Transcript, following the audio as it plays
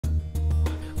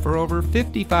For over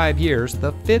 55 years,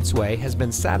 the Fitzway has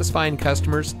been satisfying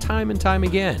customers time and time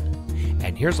again.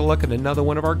 And here's a look at another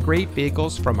one of our great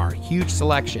vehicles from our huge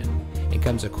selection. It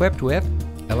comes equipped with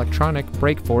electronic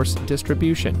brake force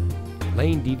distribution,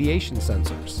 lane deviation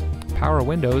sensors, power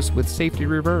windows with safety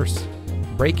reverse,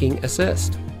 braking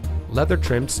assist, leather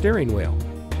trimmed steering wheel,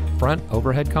 front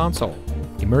overhead console,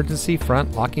 emergency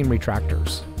front locking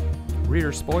retractors,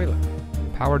 rear spoiler,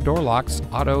 power door locks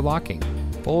auto locking,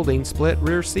 folding split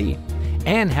rear seat,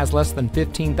 and has less than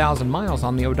 15,000 miles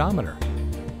on the odometer.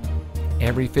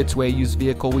 Every Fitzway used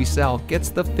vehicle we sell gets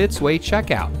the Fitzway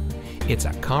checkout. It's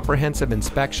a comprehensive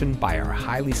inspection by our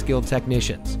highly skilled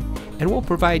technicians, and we'll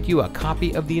provide you a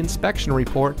copy of the inspection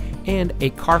report and a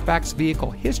Carfax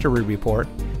vehicle history report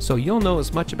so you'll know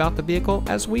as much about the vehicle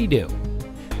as we do.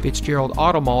 Fitzgerald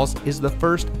Auto Malls is the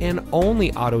first and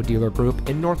only auto dealer group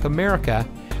in North America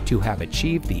to have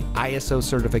achieved the ISO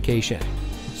certification,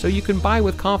 so you can buy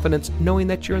with confidence knowing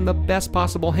that you're in the best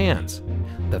possible hands.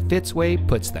 The Fitzway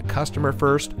puts the customer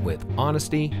first with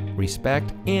honesty,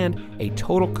 respect, and a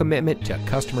total commitment to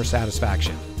customer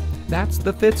satisfaction. That's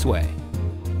the Fitzway.